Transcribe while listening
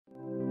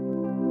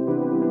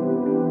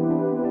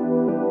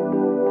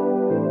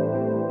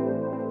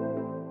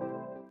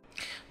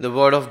The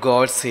word of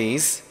God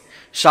says,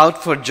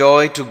 "Shout for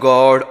joy to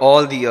God,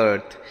 all the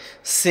earth.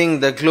 Sing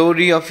the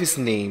glory of his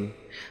name.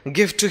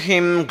 Give to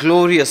him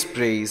glorious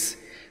praise.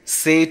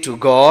 Say to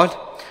God,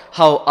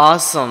 how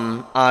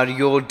awesome are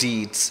your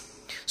deeds.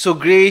 So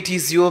great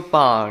is your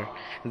power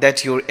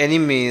that your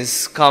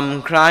enemies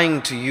come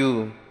crying to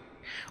you.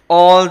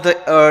 All the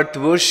earth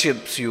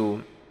worships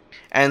you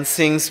and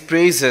sings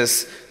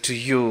praises to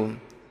you.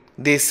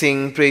 They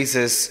sing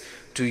praises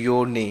to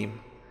your name."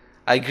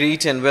 I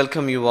greet and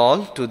welcome you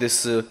all to this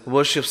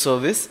worship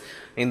service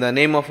in the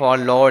name of our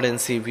Lord and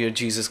Savior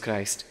Jesus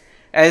Christ.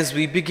 As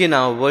we begin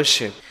our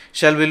worship,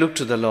 shall we look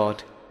to the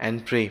Lord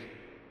and pray.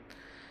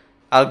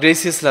 Our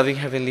gracious, loving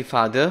Heavenly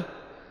Father,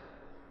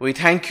 we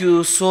thank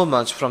you so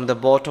much from the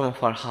bottom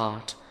of our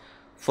heart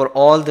for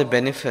all the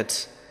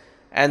benefits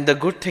and the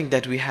good thing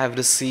that we have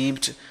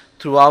received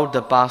throughout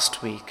the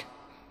past week.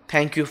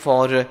 Thank you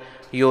for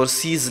your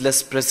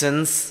ceaseless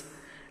presence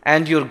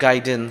and your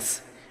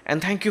guidance,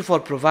 and thank you for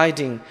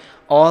providing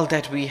all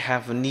that we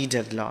have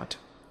needed, Lord.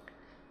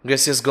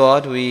 Gracious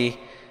God, we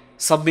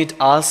submit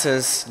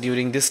ourselves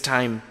during this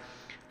time,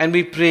 and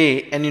we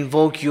pray and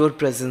invoke your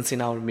presence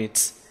in our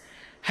midst.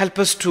 Help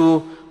us to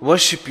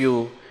worship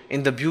you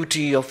in the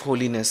beauty of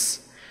holiness.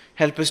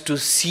 Help us to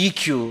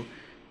seek you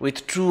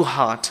with true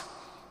heart.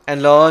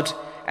 And Lord,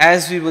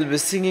 as we will be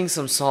singing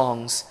some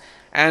songs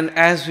and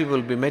as we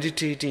will be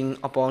meditating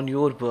upon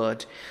your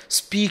word,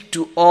 speak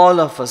to all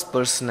of us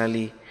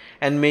personally,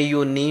 and may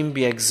your name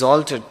be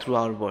exalted through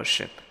our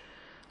worship.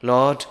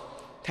 Lord,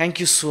 thank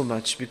you so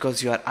much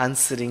because you are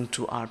answering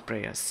to our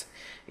prayers.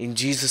 In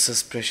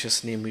Jesus'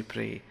 precious name we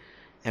pray.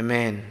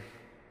 Amen.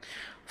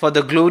 For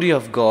the glory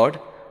of God,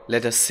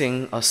 let us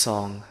sing a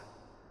song.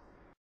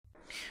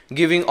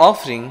 Giving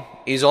offering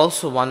is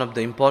also one of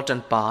the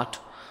important part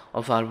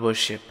of our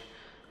worship.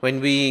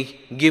 When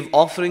we give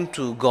offering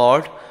to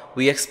God,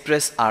 we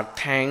express our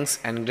thanks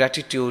and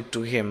gratitude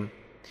to him.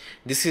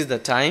 This is the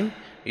time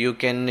you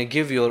can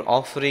give your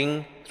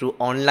offering through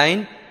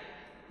online,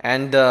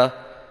 and the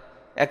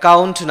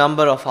account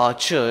number of our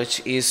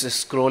church is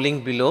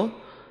scrolling below,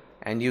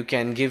 and you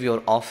can give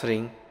your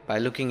offering by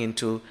looking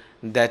into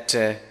that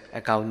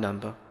account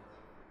number.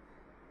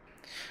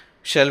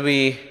 Shall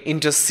we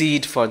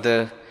intercede for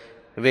the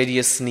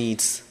various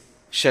needs?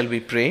 Shall we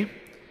pray?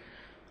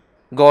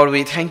 God,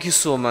 we thank you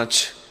so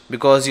much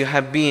because you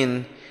have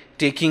been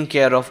taking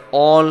care of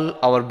all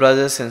our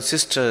brothers and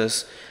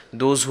sisters,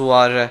 those who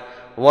are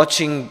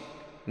watching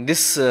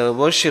this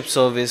worship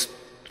service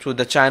through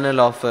the channel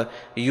of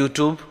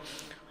YouTube.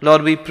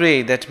 Lord, we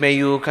pray that may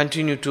you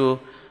continue to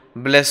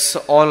bless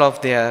all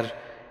of their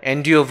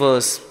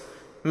endeavors.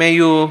 May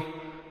you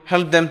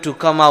help them to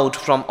come out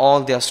from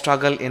all their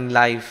struggle in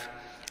life,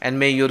 and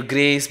may your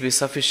grace be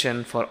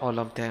sufficient for all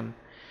of them.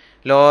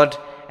 Lord,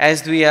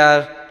 as we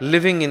are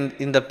living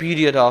in the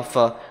period of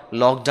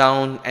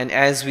lockdown, and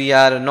as we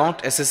are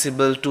not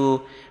accessible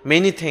to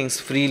many things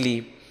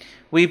freely,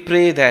 we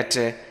pray that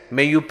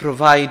may you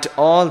provide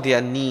all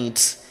their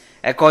needs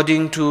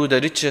according to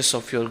the riches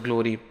of your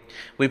glory.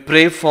 We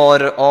pray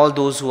for all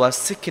those who are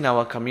sick in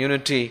our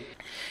community.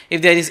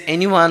 If there is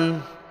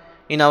anyone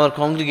in our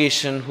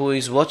congregation who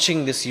is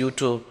watching this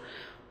YouTube,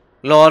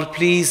 Lord,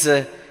 please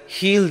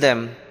heal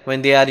them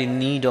when they are in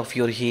need of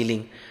your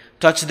healing.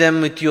 Touch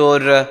them with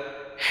your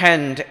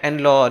hand,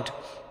 and Lord,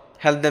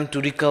 help them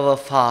to recover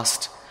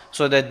fast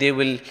so that they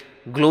will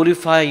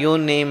glorify your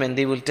name and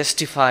they will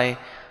testify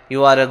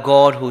you are a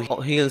God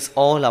who heals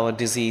all our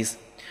disease.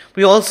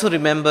 We also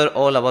remember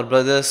all our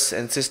brothers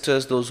and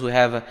sisters, those who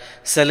have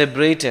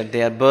celebrated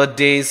their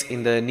birthdays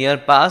in the near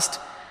past.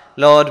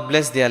 Lord,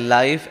 bless their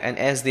life, and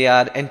as they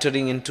are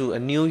entering into a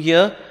new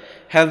year,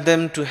 help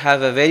them to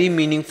have a very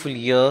meaningful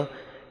year,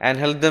 and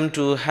help them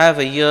to have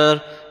a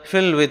year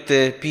filled with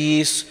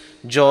peace,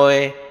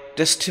 joy,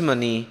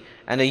 testimony,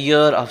 and a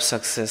year of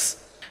success.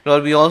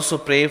 Lord, we also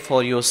pray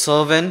for your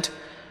servant,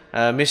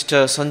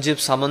 Mr. Sanjeev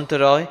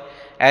Samantaroy,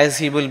 as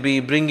he will be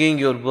bringing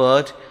your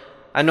word.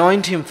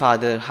 Anoint him,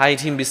 Father,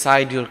 hide him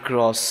beside your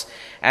cross,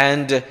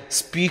 and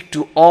speak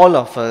to all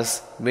of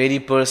us very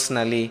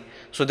personally,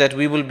 so that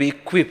we will be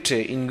equipped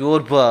in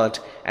your word,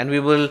 and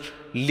we will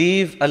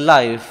live a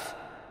life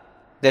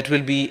that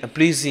will be a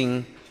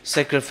pleasing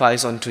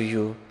sacrifice unto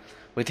you.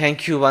 We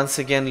thank you once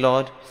again,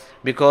 Lord,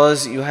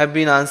 because you have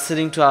been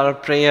answering to our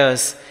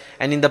prayers,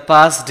 and in the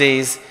past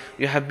days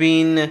you have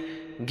been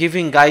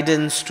giving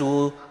guidance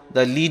to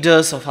the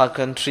leaders of our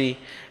country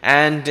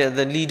and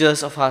the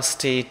leaders of our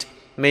state.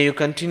 May you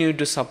continue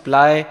to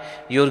supply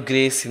your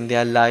grace in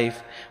their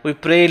life. We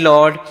pray,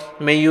 Lord,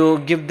 may you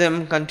give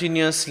them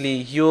continuously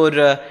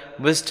your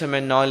wisdom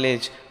and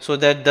knowledge, so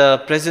that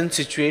the present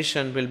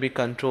situation will be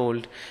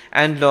controlled.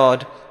 And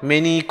Lord,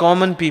 many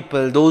common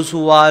people, those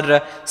who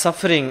are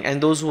suffering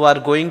and those who are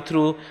going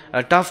through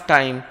a tough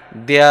time,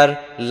 their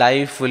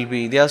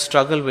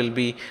struggle will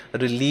be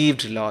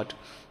relieved, Lord.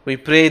 We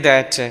pray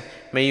that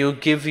may you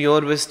give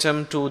your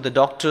wisdom to the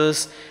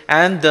doctors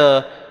and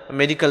the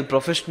medical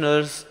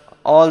professionals,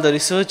 all the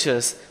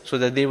researchers, so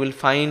that they will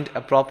find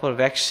a proper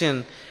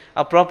vaccine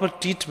a proper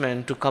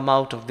treatment to come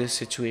out of this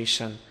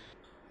situation.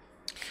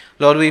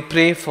 Lord, we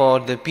pray for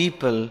the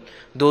people,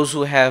 those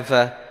who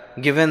have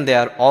given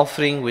their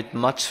offering with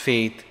much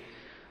faith.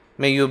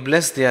 May you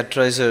bless their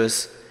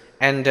treasures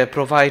and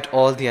provide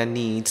all their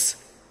needs.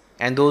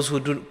 And those who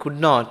could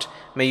not,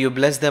 may you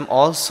bless them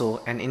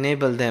also and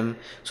enable them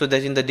so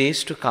that in the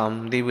days to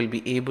come they will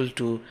be able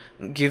to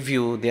give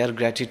you their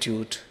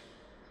gratitude.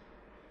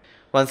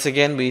 Once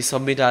again, we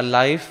submit our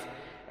life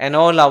and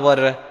all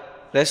our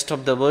rest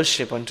of the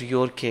worship unto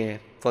your care,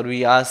 for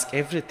we ask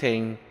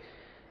everything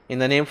in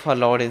the name of our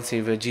Lord and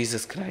Savior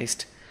Jesus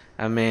Christ.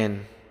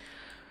 Amen.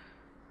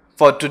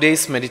 For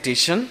today's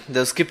meditation,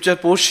 the scripture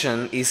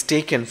portion is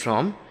taken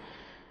from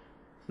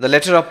the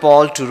letter of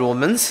Paul to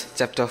Romans,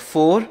 chapter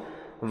 4,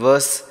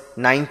 verse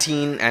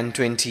 19 and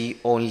 20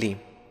 only.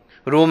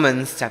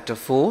 Romans chapter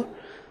 4,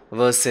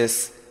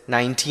 verses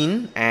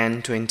 19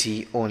 and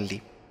 20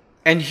 only.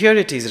 And here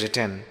it is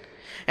written,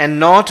 "And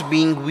not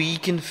being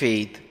weak in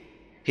faith,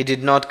 he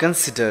did not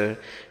consider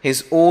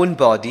his own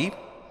body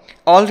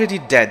already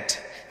dead,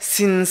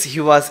 since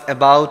he was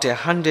about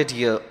 100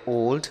 years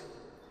old,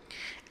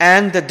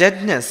 and the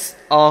deadness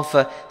of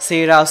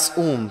Sarah's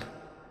womb.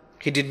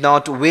 He did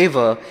not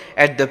waver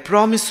at the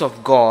promise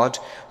of God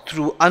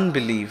through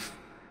unbelief,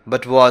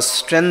 but was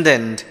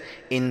strengthened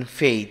in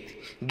faith,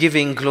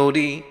 giving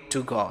glory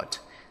to God."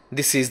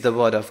 This is the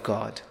word of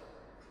God.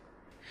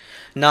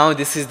 Now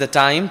this is the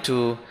time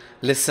to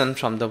listen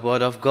from the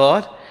word of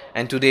God,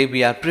 and today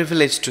we are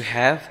privileged to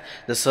have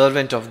the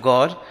servant of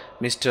God,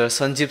 Mr.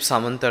 Sanjeev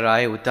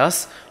Samantarai, with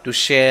us to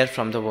share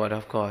from the word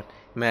of God.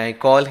 May I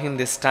call him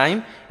this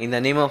time in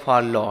the name of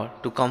our Lord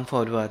to come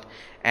forward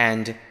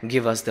and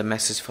give us the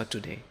message for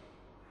today.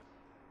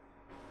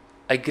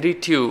 I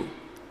greet you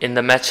in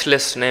the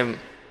matchless name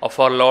of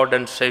our Lord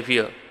and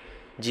Savior,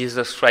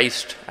 Jesus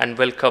Christ, and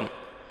welcome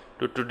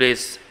to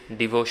today's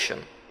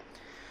devotion.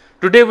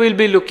 Today we'll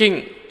be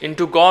looking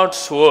into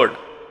God's Word,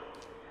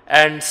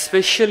 and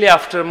especially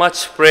after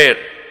much prayer,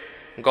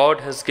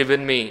 God has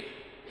given me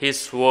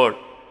His Word.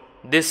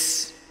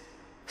 This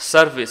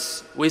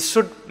service, we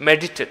should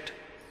meditate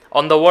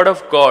on the Word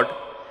of God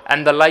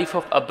and the life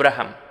of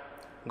Abraham,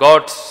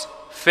 God's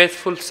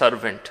faithful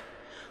servant,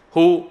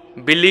 who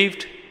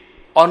believed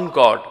on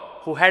God,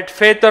 who had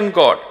faith on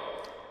God,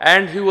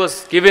 and he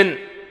was given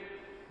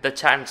the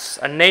chance,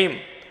 a name,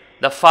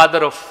 the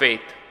father of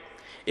faith.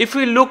 If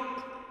we look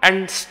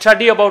and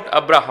study about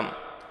Abraham,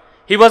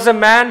 he was a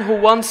man who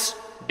once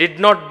did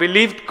not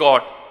believe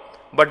God,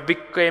 but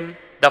became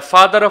the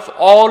father of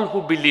all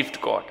who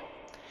believed God.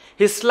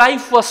 His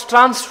life was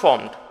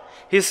transformed.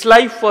 His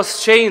life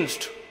was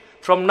changed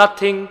from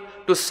nothing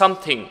to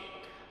something,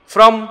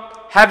 from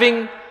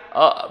having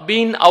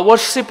been a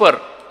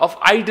worshipper of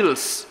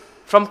idols,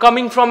 from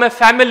coming from a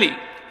family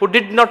who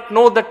did not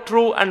know the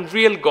true and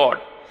real God.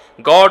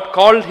 God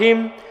called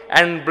him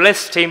and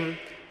blessed him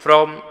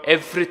from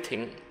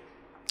everything.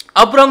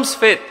 Abraham's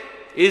faith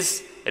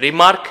is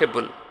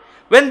remarkable.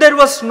 When there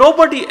was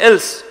nobody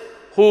else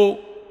who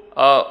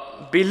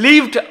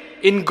believed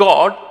in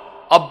God,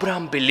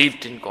 Abraham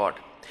believed in God.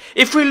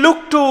 If we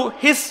look to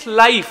his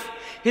life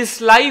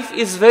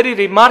is very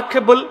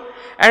remarkable,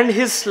 and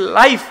his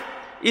life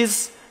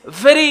is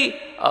very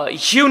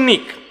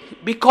unique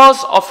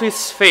because of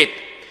his faith.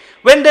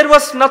 When there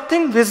was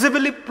nothing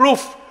visibly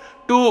proof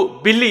to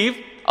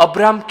believe,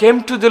 Abraham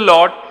came to the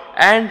Lord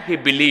and he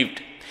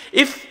believed.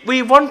 If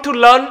we want to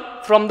learn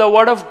from the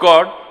Word of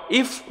God,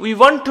 if we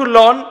want to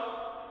learn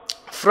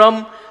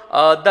from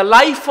the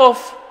life of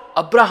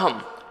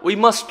Abraham, we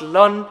must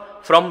learn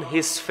from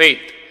his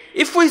faith.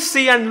 If we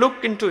see and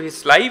look into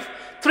his life,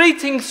 three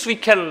things we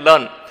can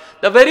learn.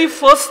 The very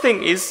first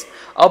thing is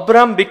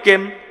Abraham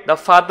became the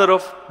father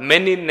of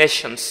many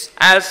nations,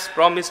 as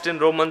promised in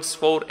Romans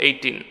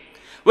 4:18.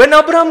 When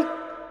Abraham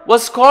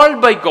was called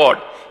by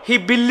God, he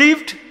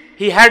believed,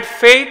 he had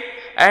faith,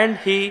 and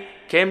he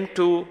came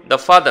to the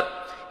Father.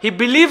 He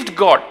believed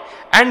God,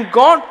 and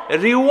God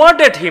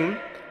rewarded him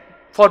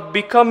for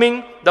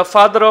becoming the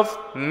father of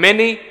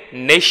many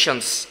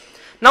nations.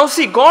 Now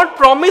see, God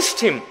promised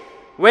him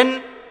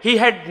when he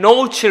had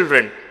no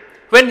children,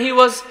 when he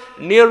was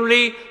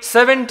nearly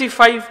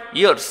 75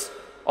 years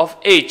of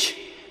age.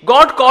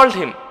 God called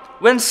him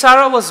when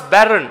Sarah was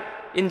barren.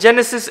 In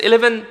Genesis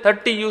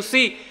 11:30, you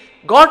see,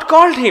 God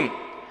called him,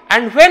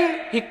 and when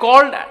he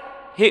called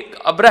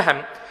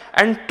Abraham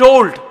and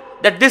told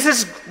that this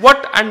is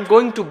what I'm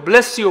going to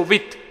bless you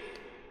with,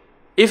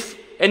 if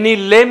any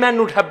layman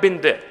would have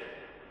been there,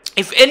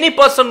 if any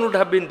person would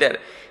have been there,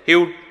 he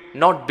would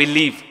not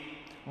believe.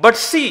 But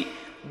see,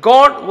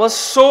 God was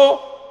so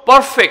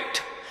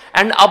perfect,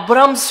 and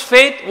Abraham's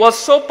faith was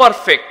so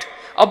perfect.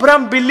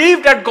 Abraham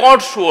believed at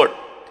God's word.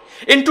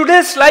 In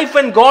today's life,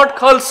 when God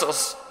calls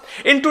us,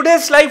 in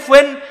today's life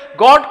when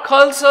God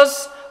calls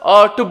us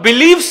to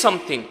believe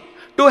something,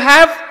 to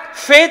have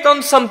faith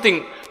on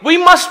something, we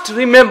must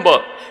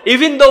remember,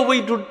 even though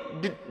we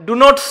do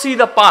not see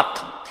the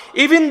path,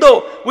 even though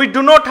we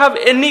do not have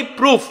any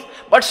proof,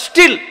 but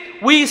still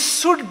we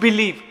should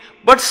believe,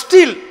 but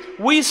still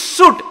we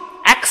should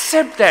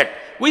accept that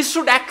We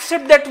should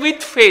accept that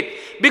with faith,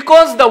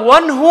 because the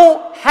one who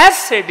has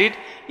said it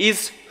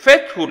is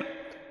faithful.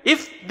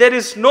 If there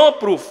is no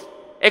proof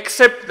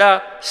except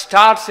the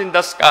stars in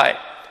the sky,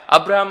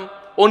 Abraham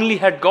only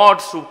had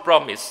God's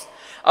promise.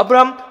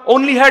 Abraham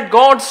only had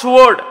God's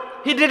word.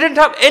 He didn't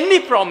have any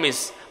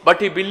promise, but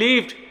he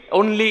believed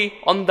only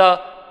on the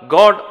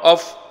God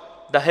of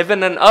the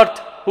heaven and earth,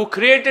 who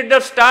created the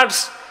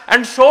stars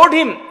and showed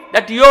him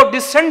that your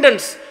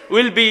descendants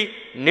will be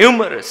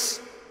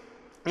numerous.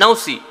 Now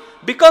see,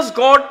 because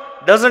God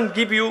doesn't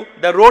give you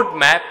the road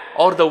map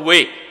or the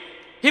way,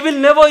 He will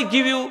never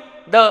give you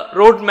the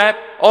road map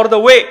or the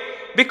way,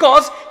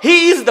 because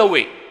He is the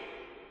way.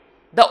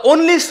 The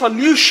only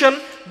solution,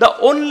 the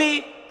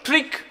only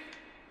trick,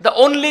 the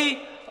only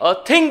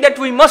thing that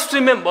we must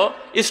remember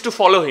is to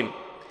follow Him.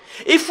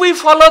 If we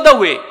follow the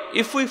way,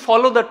 if we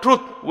follow the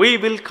truth, we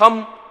will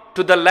come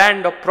to the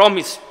land of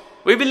promise.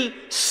 We will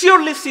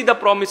surely see the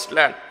promised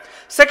land.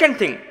 Second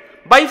thing,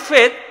 by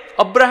faith,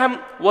 Abraham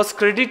was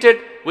credited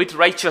with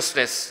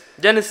righteousness.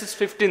 Genesis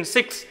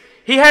 15:6.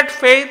 He had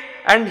faith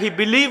and he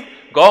believed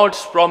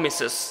God's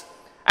promises.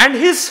 And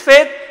his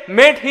faith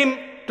made him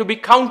to be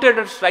counted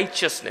as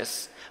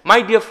righteousness.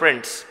 My dear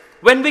friends,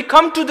 when we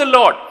come to the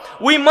Lord,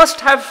 we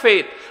must have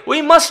faith.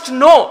 We must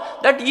know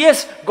that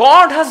yes,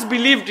 God has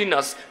believed in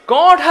us.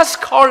 God has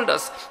called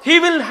us. He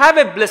will have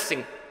a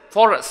blessing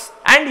for us.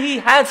 And He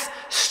has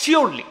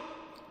surely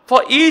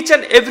for each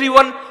and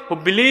everyone who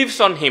believes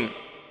on Him.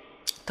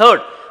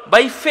 Third,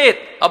 by faith,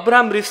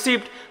 Abraham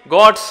received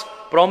God's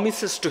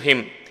promises to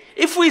him.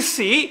 If we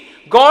see,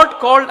 God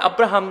called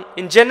Abraham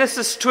in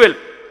Genesis 12,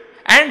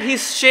 and He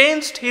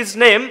changed his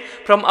name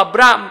from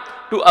Abraham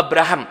to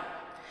Abraham.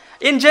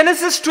 In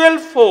Genesis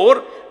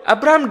 12:4,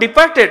 Abraham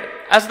departed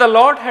as the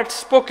Lord had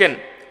spoken,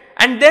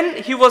 and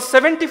then he was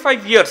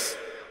 75 years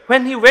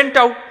when he went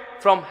out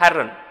from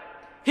Haran.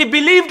 He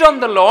believed on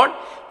the Lord.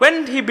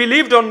 When he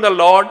believed on the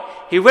Lord,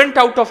 he went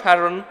out of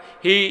Haran.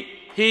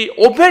 He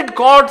obeyed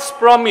God's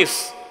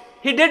promise.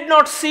 He did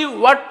not see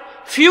what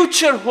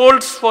future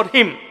holds for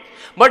him,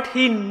 but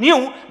he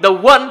knew the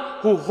one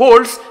who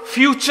holds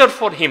future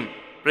for him.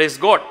 Praise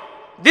God.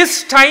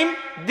 This time,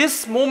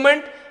 this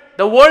moment,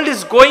 the world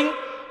is going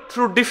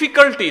through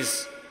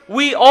difficulties.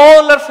 We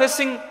all are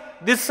facing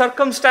these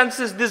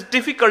circumstances, these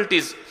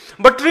difficulties.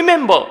 But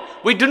remember,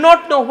 we do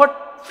not know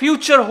what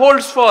future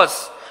holds for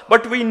us,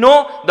 but we know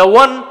the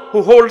one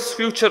who holds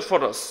future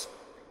for us.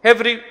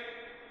 Hebrews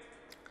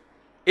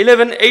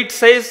 11:8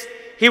 says,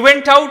 he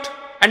went out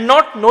and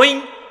not knowing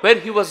where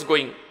he was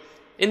going.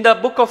 In the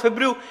book of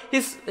Hebrews,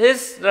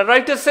 the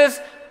writer says,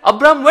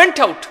 Abraham went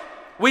out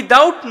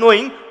without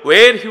knowing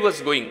where he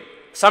was going.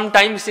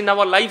 Sometimes in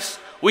our lives,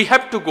 we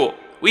have to go.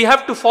 We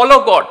have to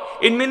follow God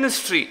in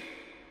ministry.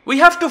 We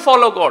have to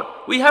follow God.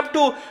 We have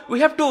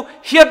to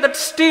hear that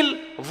still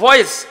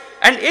voice.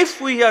 And if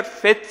we are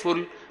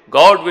faithful,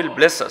 God will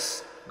bless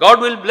us.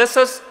 God will bless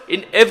us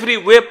in every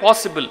way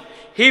possible.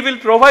 He will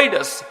provide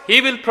us.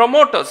 He will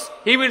promote us.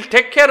 He will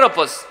take care of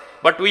us.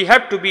 But we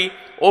have to be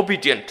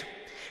obedient.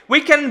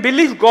 We can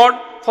believe God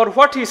for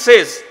what He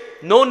says.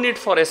 No need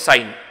for a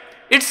sign.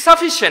 It's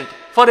sufficient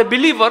for a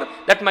believer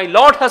that my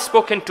Lord has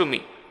spoken to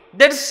me.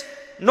 There is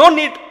no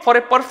need for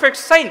a perfect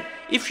sign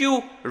if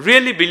you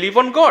really believe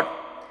on God.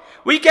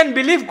 We can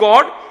believe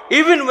God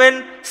even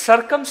when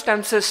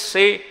circumstances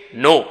say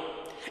no.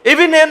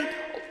 Even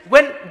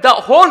when the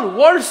whole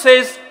world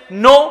says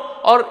no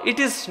or it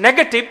is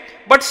negative,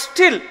 but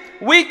still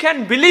we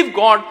can believe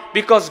God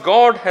because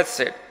God has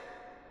said.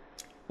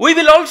 We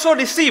will also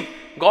receive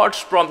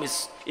God's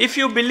promise. If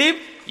you believe,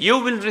 you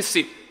will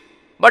receive.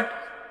 But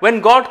when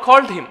God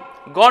called him,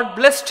 God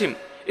blessed him.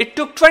 It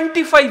took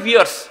 25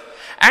 years.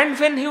 And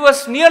when he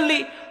was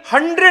nearly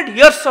 100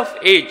 years of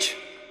age,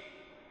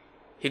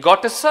 he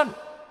got a son.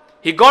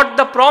 He got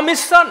the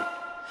promised son.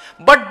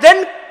 But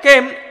then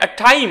came a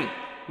time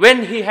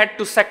when he had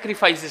to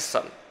sacrifice his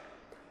son.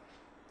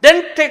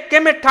 Then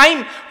came a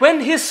time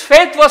when his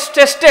faith was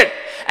tested.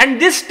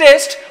 And this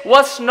test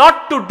was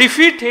not to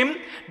defeat him.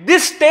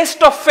 This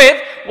test of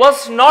faith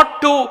was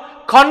not to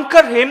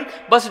conquer him.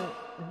 But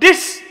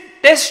this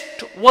test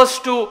was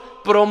to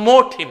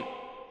promote him.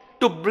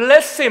 To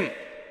bless him.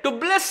 To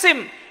bless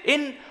him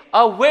in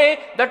a way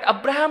that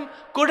Abraham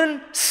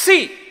couldn't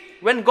see.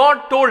 When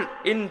God told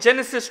in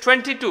Genesis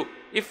 22,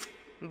 if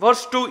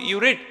verse 2 you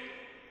read,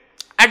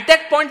 at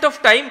that point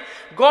of time,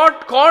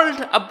 God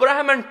called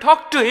Abraham and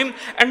talked to him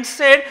and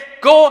said,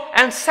 go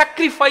and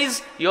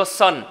sacrifice your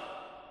son.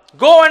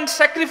 Go and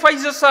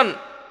sacrifice your son.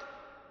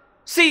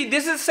 See,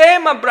 this is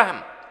same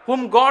Abraham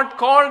whom God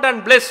called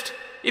and blessed.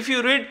 If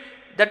you read,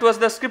 that was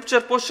the scripture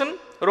portion,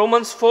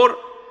 Romans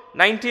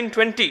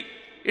 4:19-20.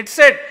 It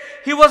said,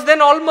 he was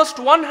then almost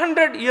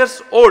 100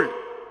 years old,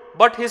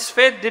 but his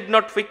faith did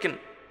not weaken.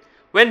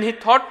 When he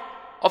thought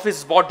of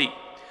his body,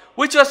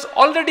 which was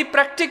already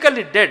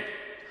practically dead,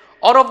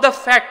 or of the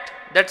fact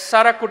that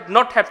Sarah could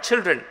not have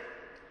children,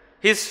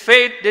 his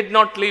faith did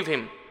not leave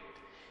him.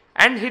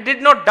 And he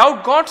did not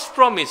doubt God's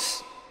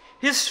promise.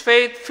 His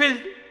faith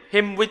filled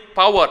him with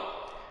power,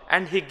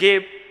 and he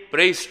gave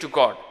praise to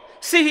God.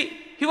 See,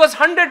 He was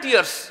 100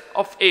 years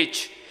of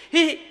age.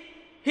 He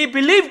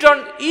believed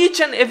on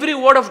each and every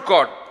word of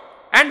God.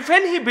 And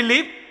when he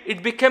believed,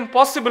 it became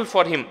possible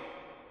for him.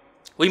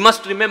 We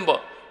must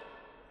remember,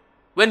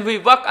 when we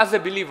work as a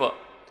believer,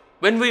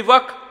 when we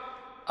work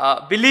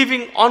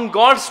believing on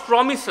God's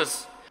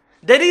promises,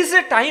 there is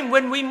a time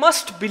when we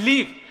must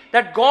believe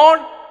that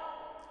God,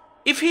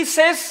 if he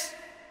says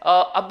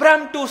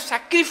Abraham to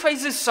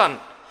sacrifice his son,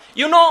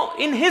 you know,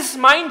 in his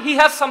mind he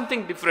has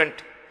something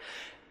different.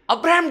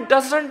 Abraham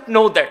doesn't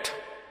know that.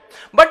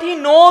 But he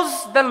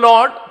knows the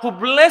Lord who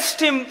blessed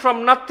him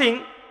from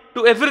nothing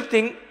to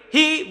everything,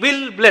 he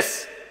will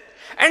bless.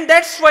 And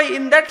that's why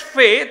in that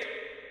faith,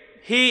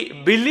 he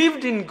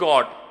believed in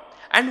God.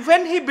 And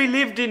when he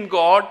believed in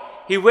God,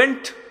 he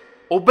went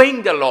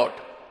obeying the Lord.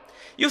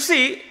 You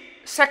see,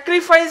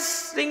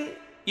 sacrificing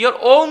your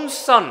own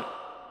son,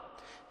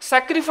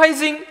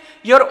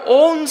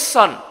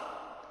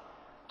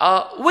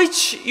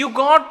 which you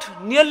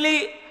got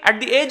nearly at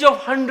the age of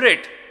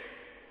 100.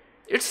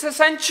 It's a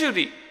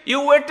century.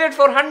 You waited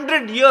for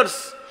 100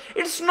 years.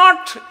 It's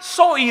not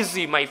so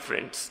easy, my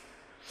friends.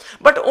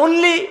 But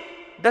only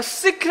the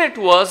secret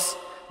was,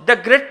 the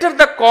greater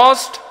the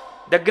cost,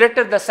 the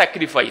greater the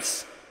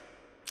sacrifice.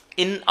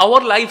 In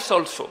our lives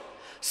also,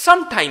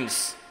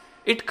 sometimes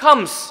it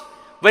comes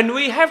when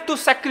we have to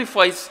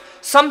sacrifice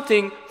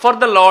something for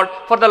the Lord,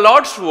 for the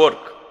Lord's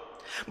work.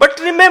 But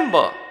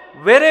remember,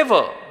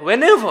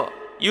 whenever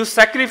you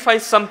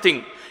sacrifice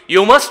something,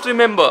 you must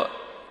remember,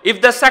 if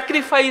the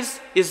sacrifice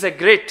is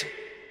great,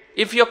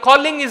 if your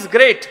calling is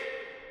great,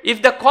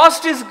 if the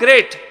cost is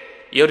great,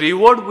 your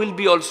reward will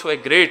be also a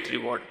great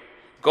reward.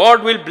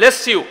 God will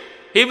bless you.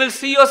 He will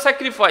see your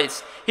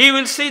sacrifice. He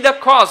will see the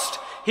cost.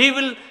 He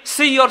will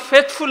see your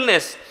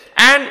faithfulness.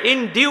 And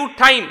in due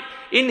time,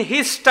 in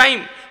his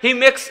time, he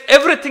makes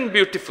everything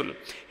beautiful.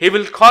 He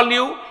will call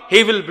you.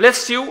 He will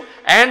bless you.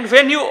 And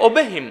when you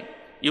obey him,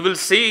 you will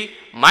see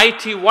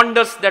mighty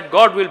wonders that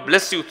God will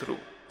bless you through.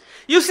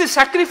 You see,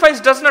 sacrifice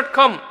does not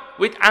come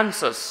with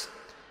answers.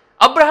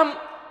 Abraham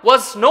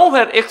was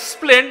nowhere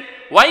explained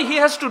why he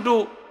has to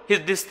do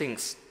these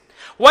things,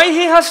 why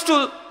he has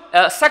to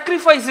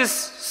sacrifice his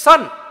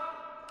son.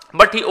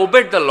 But he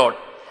obeyed the Lord.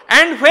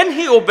 And when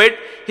he obeyed,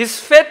 his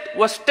faith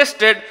was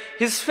tested,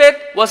 his faith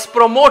was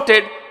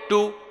promoted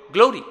to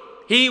glory.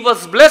 He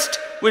was blessed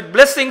with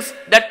blessings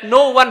that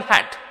no one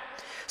had.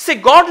 See,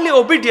 godly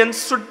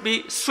obedience should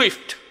be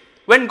swift.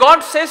 When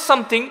God says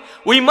something,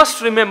 we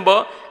must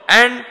remember,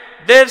 and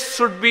there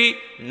should be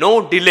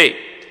no delay.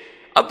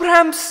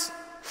 Abraham's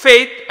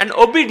faith and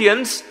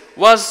obedience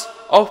was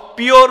of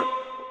pure,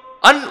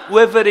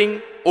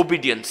 unwavering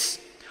obedience.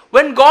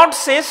 When God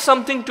says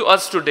something to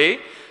us today,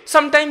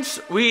 sometimes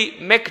we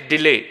make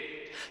delay.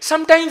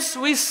 Sometimes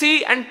we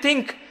see and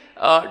think,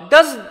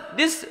 does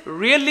this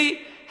really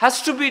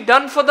has to be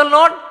done for the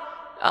Lord?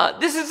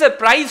 This is a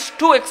price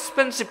too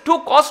expensive, too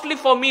costly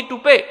for me to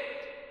pay.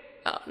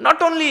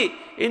 Not only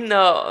in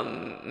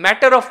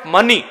matter of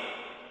money,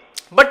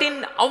 but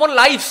in our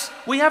lives,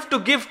 we have to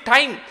give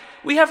time.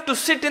 We have to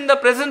sit in the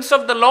presence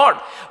of the Lord.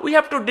 We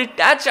have to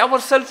detach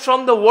ourselves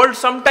from the world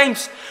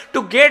sometimes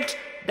to get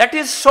that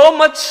is so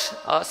much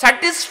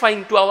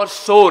satisfying to our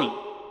soul.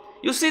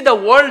 You see, the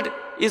world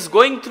is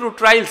going through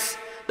trials.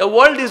 The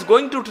world is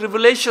going through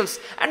tribulations.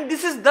 And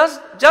this is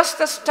just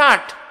the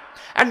start.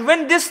 And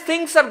when these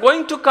things are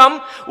going to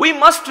come, we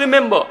must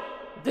remember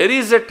there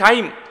is a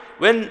time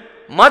when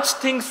much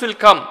things will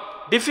come,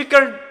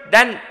 difficult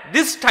than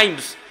these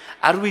times.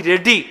 Are we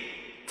ready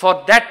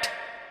for that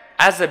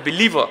as a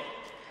believer?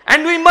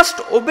 And we must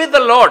obey the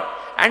Lord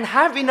and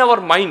have in our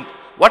mind,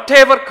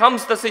 whatever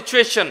comes the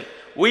situation,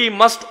 we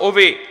must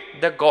obey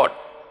the God.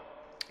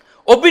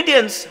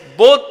 Obedience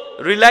both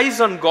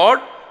relies on God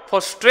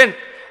for strength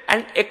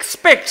and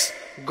expects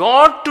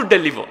God to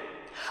deliver.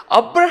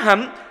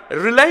 Abraham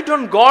relied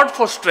on God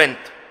for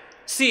strength.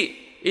 See,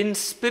 in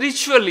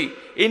spiritually,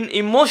 in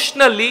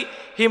emotionally,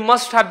 he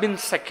must have been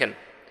second.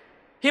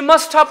 He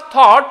must have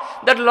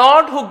thought that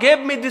Lord who gave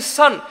me this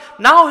son,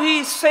 now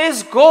he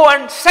says go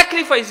and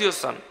sacrifice your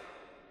son.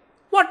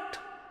 What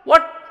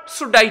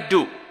should I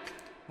do?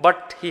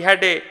 But he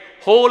had a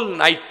whole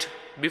night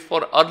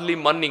before early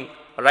morning,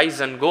 rise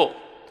and go.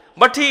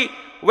 But he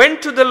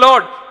went to the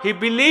Lord, he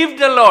believed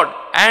the Lord,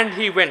 and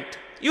he went.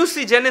 You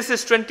see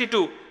Genesis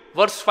 22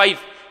 verse 5,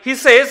 he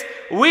says,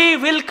 we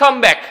will come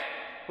back.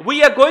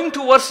 We are going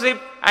to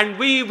worship and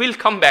we will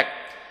come back.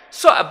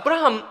 So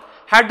Abraham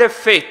had a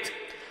faith.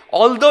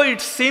 Although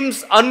it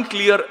seems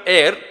unclear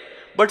air,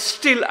 but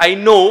still I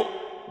know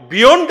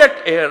beyond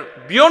that air,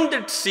 beyond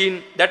that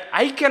scene that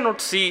I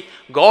cannot see,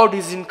 God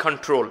is in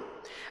control.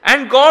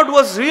 And God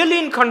was really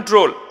in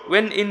control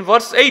when in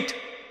verse 8,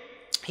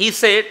 he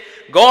said,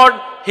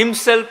 God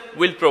himself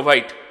will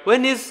provide.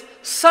 When his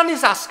son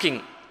is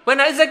asking,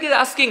 when Isaac is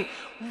asking,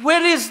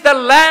 where is the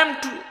lamb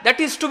that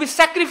is to be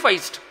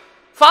sacrificed?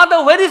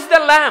 Father, where is the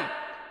lamb?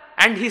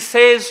 And he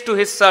says to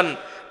his son,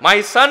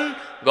 my son,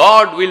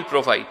 God will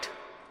provide.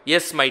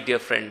 Yes, my dear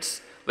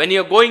friends, when you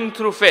are going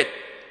through faith,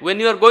 when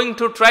you are going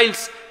through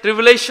trials,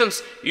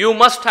 tribulations, you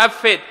must have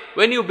faith.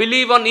 When you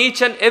believe on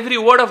each and every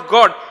word of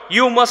God,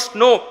 you must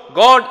know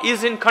God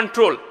is in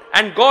control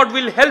and God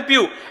will help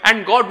you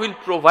and God will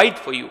provide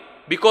for you,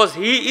 because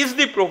He is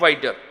the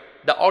provider.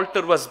 The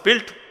altar was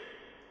built,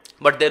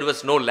 but there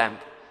was no lamb.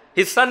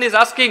 His son is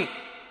asking,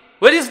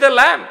 where is the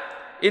lamb?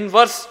 In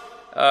verse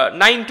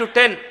 9 to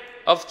 10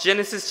 of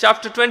Genesis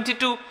chapter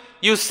 22,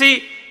 you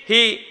see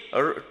he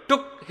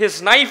took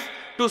his knife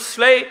to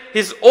slay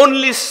his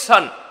only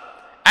son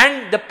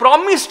and the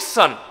promised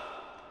son.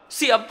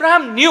 See,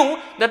 Abraham knew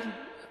that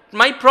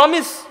my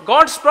promise,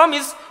 God's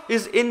promise,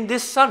 is in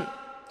this son.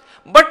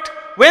 But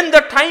when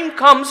the time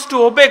comes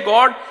to obey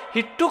God,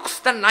 he took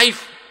the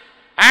knife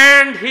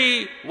and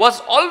he was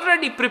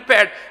already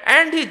prepared,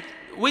 and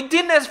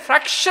within a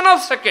fraction of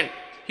a second,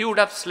 he would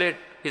have slain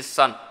his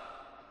son.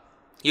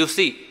 You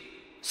see,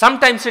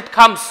 sometimes it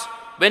comes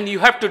when you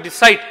have to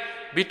decide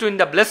between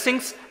the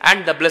blessings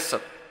and the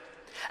blesser.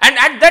 And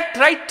at that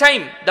right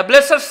time, the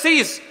blesser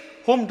sees,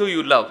 whom do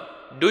you love?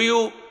 Do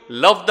you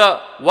love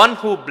the one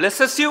who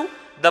blesses you,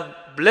 the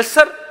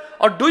blesser,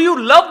 or do you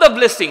love the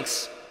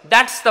blessings?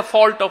 That's the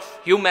fault of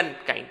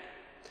humankind.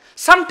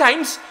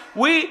 Sometimes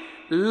we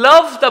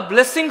love the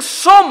blessings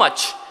so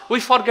much, we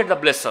forget the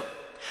blesser.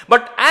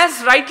 But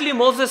as rightly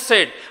Moses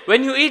said,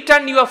 when you eat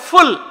and you are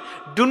full,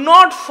 do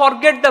not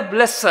forget the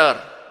blesser.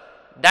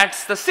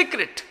 That's the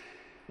secret.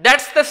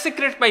 That's the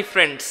secret, my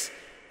friends,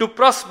 to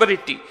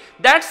prosperity.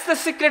 That's the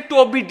secret to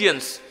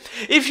obedience.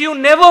 If you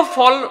never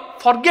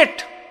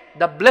forget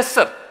the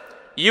blesser,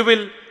 you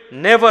will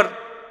never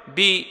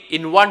be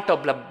in want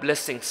of the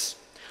blessings.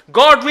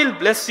 God will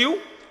bless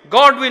you.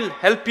 God will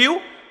help you.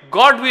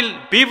 God will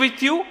be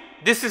with you.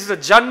 This is a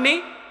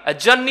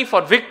journey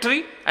for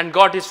victory, and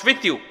God is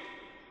with you.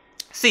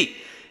 See,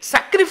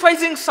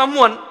 sacrificing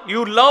someone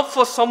you love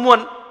for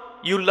someone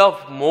you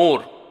love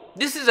more.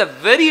 This is a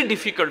very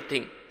difficult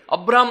thing.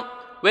 Abraham,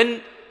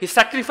 when he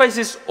sacrificed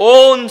his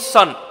own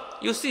son,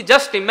 you see,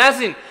 just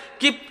imagine,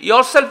 keep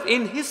yourself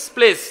in his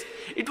place.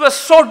 It was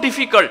so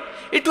difficult.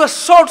 It was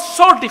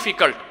so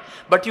difficult.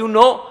 But you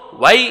know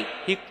why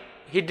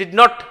he did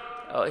not,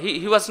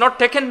 he was not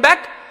taken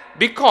back?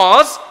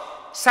 Because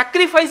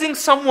sacrificing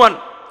someone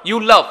you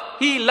love.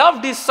 He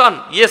loved his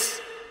son,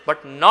 yes,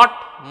 but not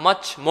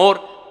much more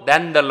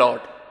than the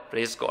Lord.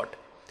 Praise God.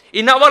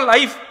 In our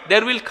life,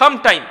 there will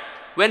come time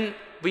when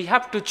we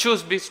have to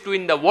choose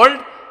between the world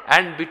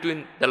and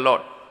between the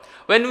Lord.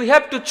 When we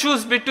have to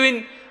choose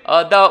between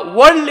the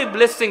worldly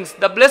blessings,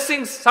 the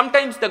blessings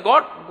sometimes the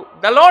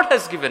Lord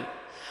has given.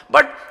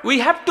 But we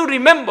have to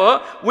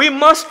remember, we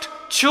must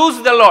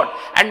choose the Lord.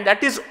 And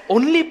that is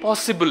only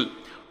possible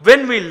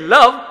when we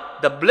love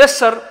the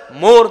blesser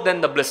more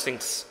than the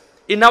blessings.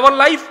 In our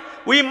life,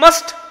 we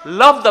must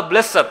love the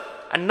blesser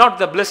and not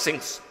the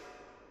blessings.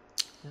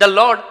 The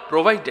Lord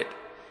provided.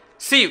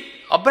 See,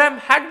 Abraham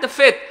had the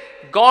faith,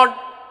 God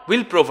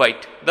will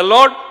provide. The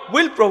Lord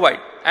will provide.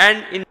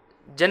 And in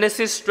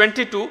Genesis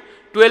 22,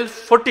 12,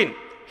 14,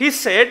 he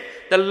said,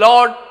 the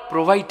Lord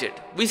provided.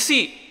 We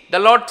see, the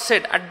Lord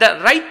said, at the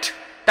right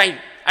time,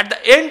 at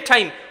the end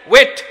time,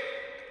 wait.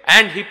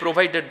 And he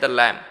provided the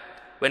lamb.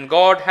 When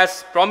God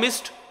has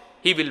promised,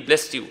 he will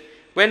bless you.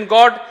 When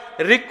God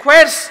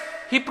requires,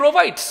 he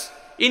provides.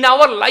 In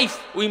our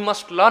life, we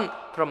must learn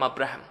from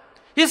Abraham.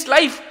 His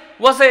life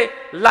was a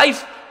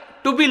life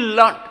to be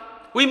learned.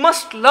 We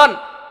must learn.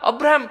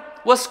 Abraham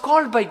was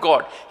called by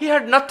God. He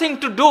had nothing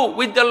to do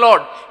with the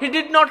Lord. He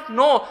did not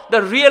know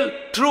the real,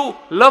 true,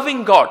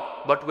 loving God.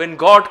 But when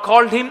God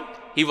called him,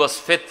 he was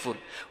faithful.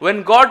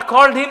 When God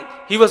called him,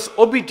 he was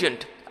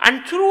obedient.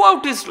 And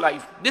throughout his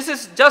life, this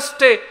is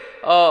just a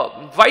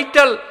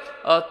vital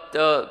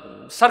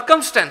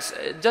circumstance,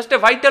 just a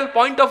vital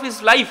point of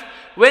his life,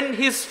 when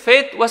his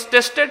faith was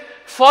tested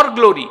for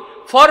glory,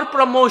 for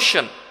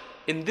promotion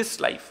in this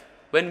life.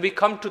 When we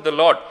come to the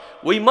Lord,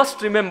 we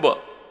must remember,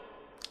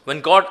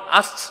 when God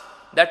asks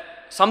that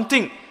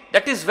something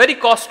that is very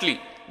costly,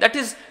 that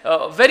is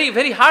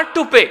very hard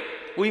to pay,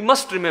 we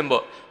must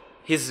remember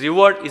his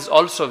reward is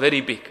also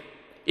very big.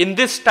 In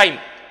this time,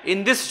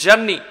 in this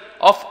journey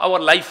of our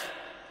life,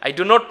 I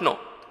do not know,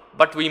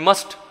 but we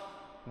must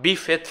be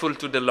faithful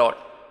to the Lord.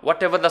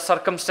 Whatever the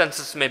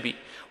circumstances may be,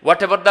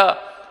 whatever the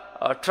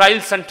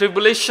trials and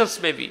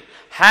tribulations may be,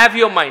 have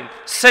your mind,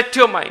 set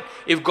your mind.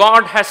 If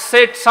God has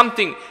said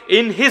something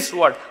in his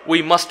word,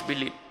 we must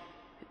believe.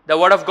 The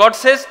word of God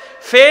says,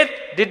 faith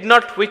did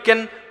not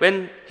weaken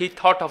when he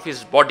thought of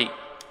his body.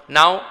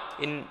 Now,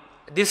 in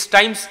these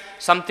times,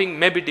 something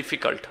may be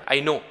difficult, I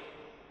know,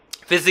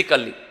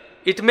 physically.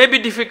 It may be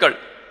difficult,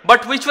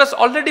 but which was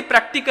already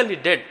practically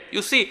dead.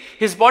 You see,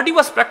 his body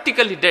was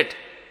practically dead,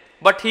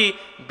 but he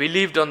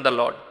believed on the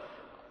Lord.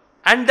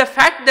 And the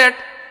fact that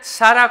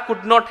Sarah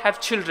could not have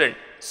children,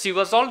 she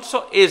was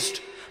also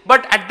aged.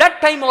 But at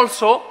that time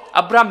also,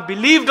 Abraham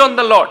believed on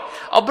the Lord.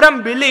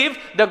 Abraham believed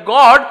the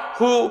God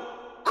who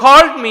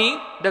called me,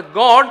 the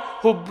God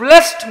who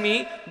blessed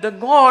me, the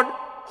God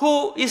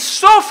who is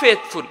so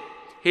faithful,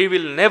 he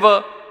will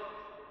never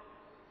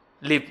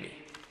leave me.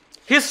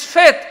 His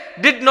faith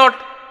did not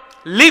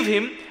leave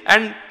him,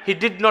 and he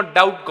did not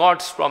doubt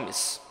God's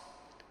promise.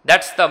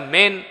 That's the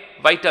main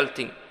vital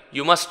thing.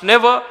 You must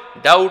never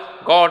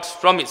doubt God's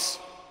promise.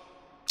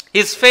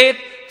 His faith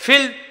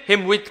filled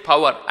him with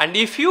power. And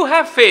if you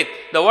have faith,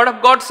 the word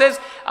of God says,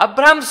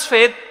 Abraham's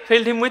faith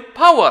filled him with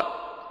power.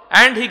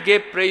 And he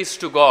gave praise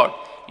to God.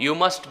 You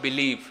must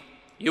believe.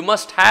 You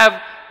must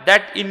have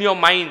that in your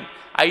mind.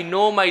 I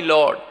know my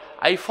Lord.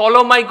 I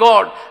follow my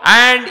God.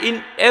 And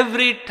in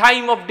every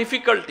time of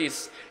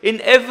difficulties,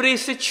 in every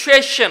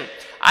situation,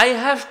 I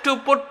have to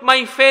put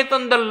my faith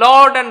on the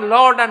Lord and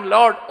Lord and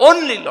Lord,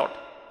 only Lord.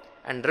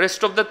 And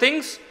rest of the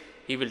things,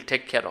 he will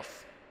take care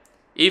of.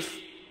 If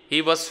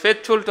he was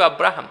faithful to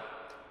Abraham,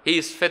 he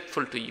is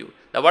faithful to you.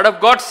 The word of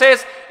God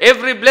says,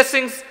 every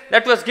blessings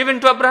that was given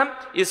to Abraham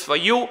is for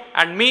you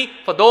and me,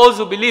 for those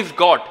who believe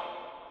God.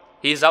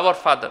 He is our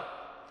Father.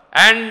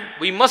 And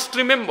we must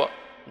remember,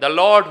 the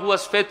Lord who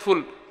was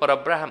faithful for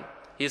Abraham,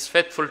 he is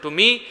faithful to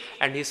me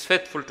and he is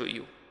faithful to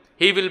you.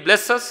 He will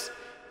bless us.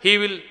 He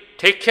will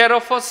take care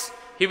of us.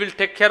 He will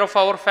take care of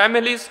our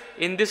families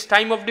in this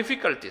time of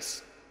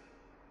difficulties.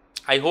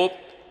 I hope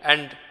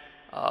and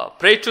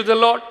pray to the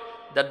Lord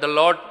that the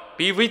Lord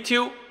be with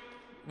you.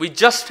 We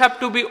just have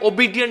to be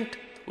obedient.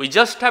 We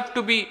just have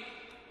to be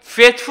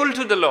faithful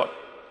to the Lord.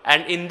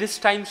 And in these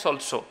times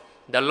also,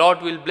 the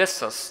Lord will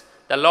bless us.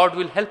 The Lord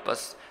will help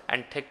us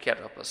and take care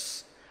of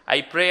us.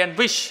 I pray and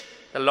wish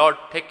the Lord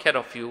take care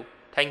of you.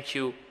 Thank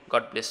you.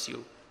 God bless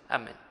you.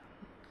 Amen.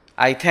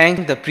 I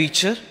thank the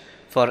preacher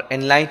for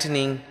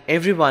enlightening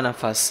every one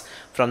of us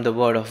from the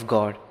Word of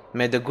God.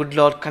 May the good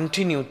Lord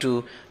continue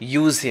to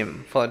use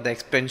him for the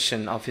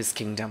expansion of his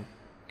kingdom.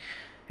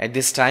 At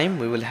this time,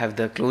 we will have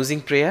the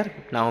closing prayer.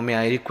 Now may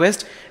I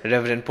request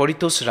Reverend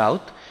Poritos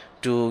Raut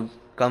to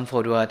come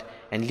forward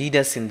and lead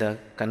us in the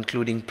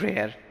concluding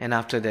prayer. And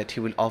after that, he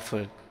will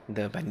offer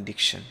the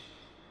benediction.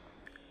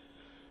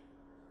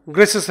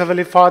 Gracious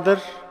Heavenly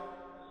Father,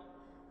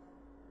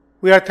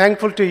 we are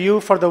thankful to you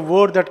for the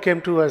word that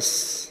came to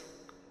us.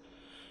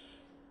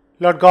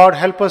 Lord God,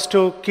 help us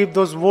to keep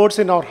those words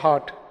in our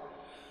heart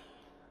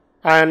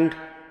and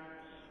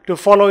to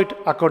follow it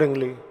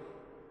accordingly.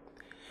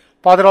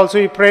 Father, also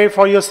we pray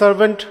for your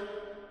servant.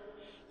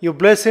 You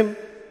bless him.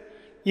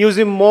 Use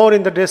him more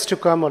in the days to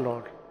come, O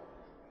Lord.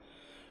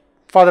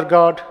 Father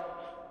God,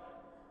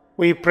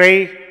 we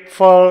pray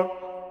for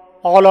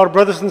all our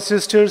brothers and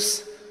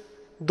sisters,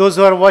 those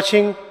who are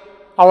watching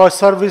our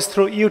service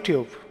through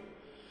YouTube.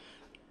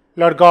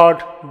 Lord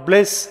God,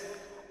 bless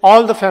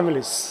all the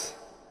families.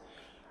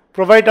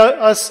 Provide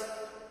us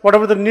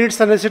whatever the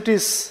needs and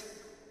necessities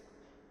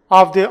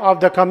of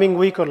the coming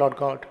week, O Lord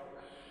God.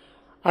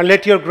 And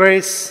let your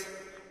grace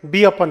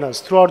be upon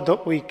us throughout the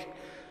week,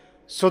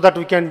 so that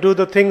we can do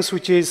the things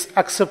which is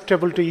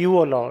acceptable to you,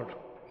 O Lord.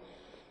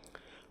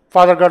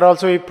 Father God,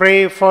 also we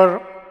pray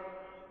for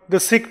the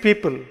sick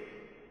people.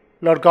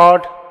 Lord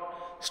God,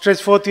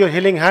 stretch forth your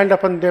healing hand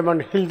upon them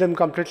and heal them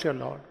completely, O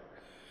Lord.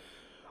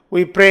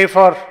 We pray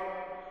for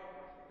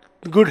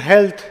good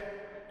health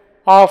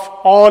of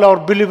all our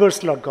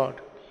believers, Lord God.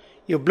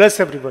 You bless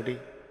everybody.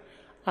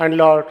 And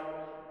Lord,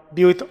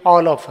 be with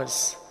all of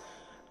us.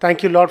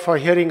 Thank you, Lord, for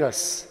hearing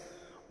us.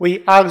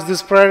 We ask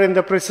this prayer in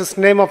the precious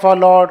name of our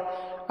Lord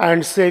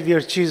and Savior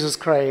Jesus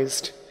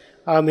Christ.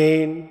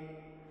 Amen.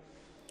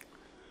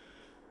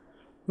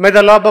 May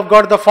the love of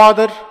God the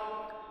Father,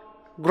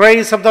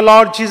 grace of the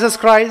Lord Jesus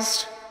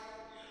Christ,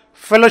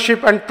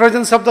 fellowship and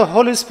presence of the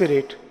Holy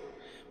Spirit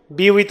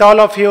be with all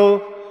of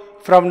you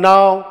from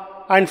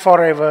now and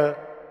forever.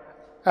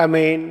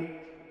 Amen.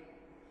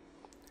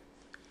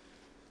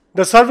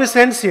 The service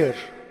ends here.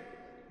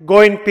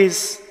 Go in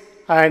peace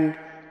and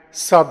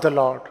serve the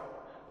Lord.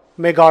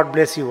 May God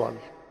bless you all.